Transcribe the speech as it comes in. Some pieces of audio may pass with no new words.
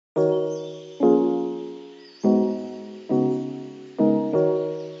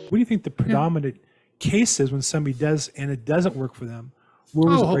what do you think the predominant case is when somebody does and it doesn't work for them? Where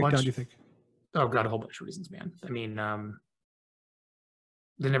was the breakdown, do you think? Oh God, a whole bunch of reasons, man. I mean,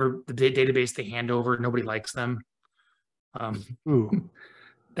 the database they hand over, nobody likes them.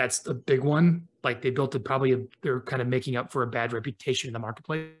 That's a big one. Like they built it they're kind of making up for a bad reputation in the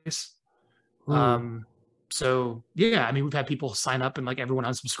marketplace. So yeah, I mean, we've had people sign up and like everyone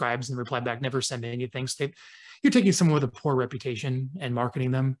unsubscribes and reply back, never send anything. So you're taking someone with a poor reputation and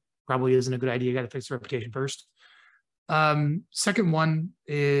marketing them probably isn't a good idea. You got to fix the reputation first. Second one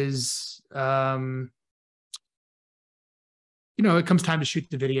is, it comes time to shoot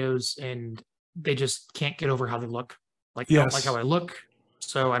the videos and they just can't get over how they look. Like, I don't like how I look,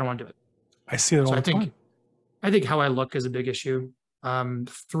 so I don't want to do it. I see it all the time. I think how I look is a big issue.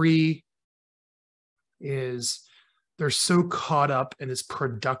 3 is they're so caught up in this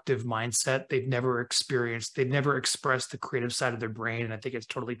productive mindset they've never experienced. They've never expressed the creative side of their brain, and I think it's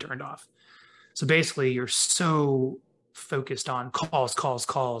totally turned off. So basically, you're so focused on calls,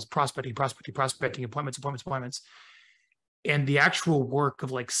 prospecting, appointments. And the actual work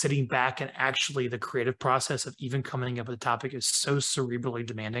of like sitting back and actually the creative process of even coming up with a topic is so cerebrally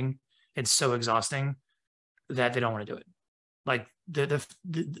demanding and so exhausting that they don't want to do it. Like the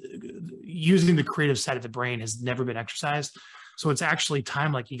using the creative side of the brain has never been exercised. So it's actually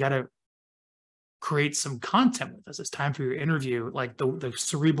time, like you got to create some content with us. It's time for your interview. Like the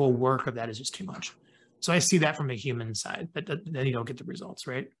cerebral work of that is just too much. So I see that from a human side, but then you don't get the results,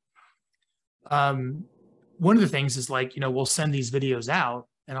 right? One of the things is like, we'll send these videos out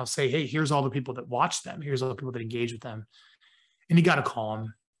and I'll say, hey, here's all the people that watch them. Here's all the people that engage with them. And you got to call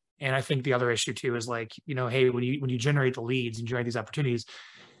them. And I think the other issue too is like, hey, when you generate the leads and generate these opportunities,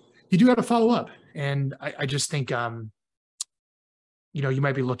 you do have to follow up. And I just think, you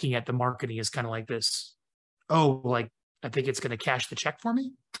might be looking at the marketing as kind of like this, I think it's going to cash the check for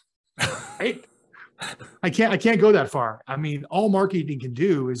me. Right? I can't go that far. I mean, all marketing can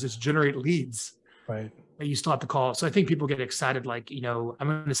do is just generate leads. Right. But you still have to call. So I think people get excited, like, I'm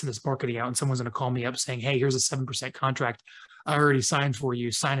going to send this marketing out and someone's going to call me up saying, hey, here's a 7% contract. I already signed for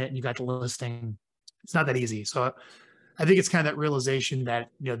you. Sign it and you got the listing. It's not that easy. So I think it's kind of that realization that,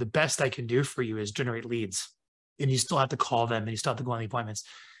 the best I can do for you is generate leads, and you still have to call them and you still have to go on the appointments.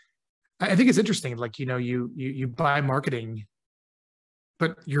 I think it's interesting. Like, you buy marketing,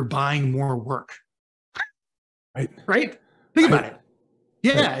 but you're buying more work. Right? Think about it.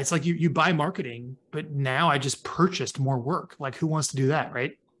 Yeah. It's like you buy marketing, but now I just purchased more work. Like who wants to do that?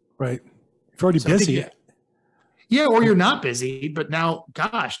 Right. Right. If you're already busy. Yeah. Or you're not busy, but now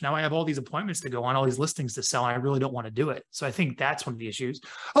I have all these appointments to go on, all these listings to sell. And I really don't want to do it. So I think that's one of the issues.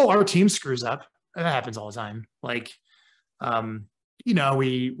 Oh, our team screws up. That happens all the time. Like,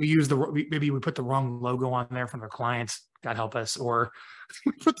 we use maybe we put the wrong logo on there from their clients. God help us. Or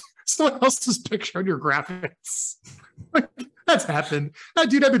we put someone else's picture on your graphics. That's happened.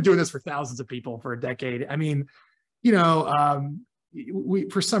 Dude, I've been doing this for thousands of people for a decade. I mean, we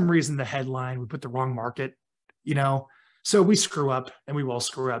for some reason, the headline, we put the wrong market, so we screw up and we will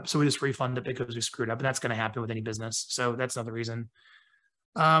screw up. So we just refund it because we screwed up, and that's going to happen with any business. So that's another reason.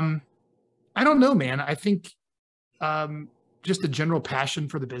 I don't know, man. I think just a general passion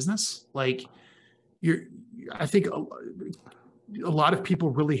for the business. Like I think a lot of people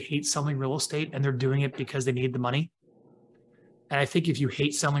really hate selling real estate, and they're doing it because they need the money. And I think if you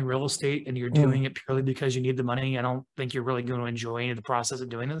hate selling real estate and you're doing it purely because you need the money, I don't think you're really going to enjoy any of the process of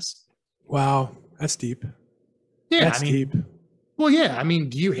doing this. Wow. That's deep. Yeah. That's deep. Well, yeah. I mean,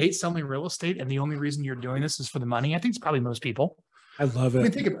 do you hate selling real estate and the only reason you're doing this is for the money? I think it's probably most people. I love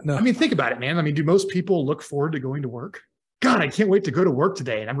it. Think about it, man. I mean, do most people look forward to going to work? God, I can't wait to go to work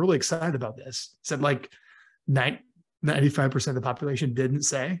today. And I'm really excited about this. Said like 95% of the population didn't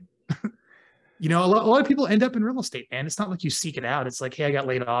say. A lot of people end up in real estate, man. It's not like you seek it out. It's like, hey, I got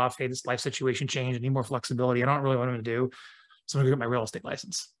laid off. Hey, this life situation changed. I need more flexibility. I don't really know what I'm going to do. So I'm going to get my real estate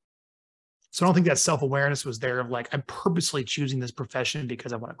license. So I don't think that self-awareness was there of like, I'm purposely choosing this profession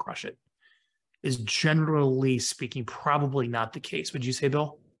because I want to crush it. Is generally speaking, probably not the case. Would you say,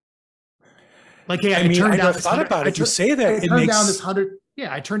 Bill? Like, hey, I turned down this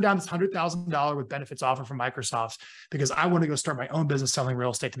 $100,000 with benefits offer from Microsoft because I want to go start my own business selling real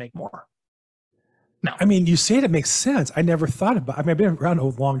estate to make more. No. I mean, you say it makes sense. I never thought about it. I mean, I've been around a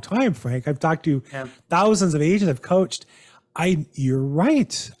long time, Frank. I've talked to thousands of agents I've coached. You're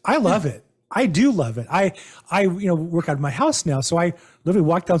right. I love it. I do love it. I work out of my house now. So I literally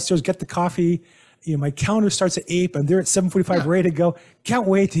walk downstairs, get the coffee. My calendar starts at 8, and they're at 7:45 ready to go. Can't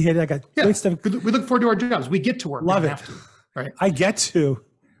wait to hit it. I got great stuff. We look forward to our jobs. We get to work. Love it. Right. I get to.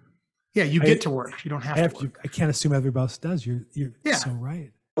 Yeah, you get to work. You don't have to work. I can't assume everybody else does. You're so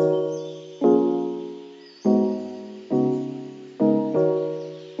right. you.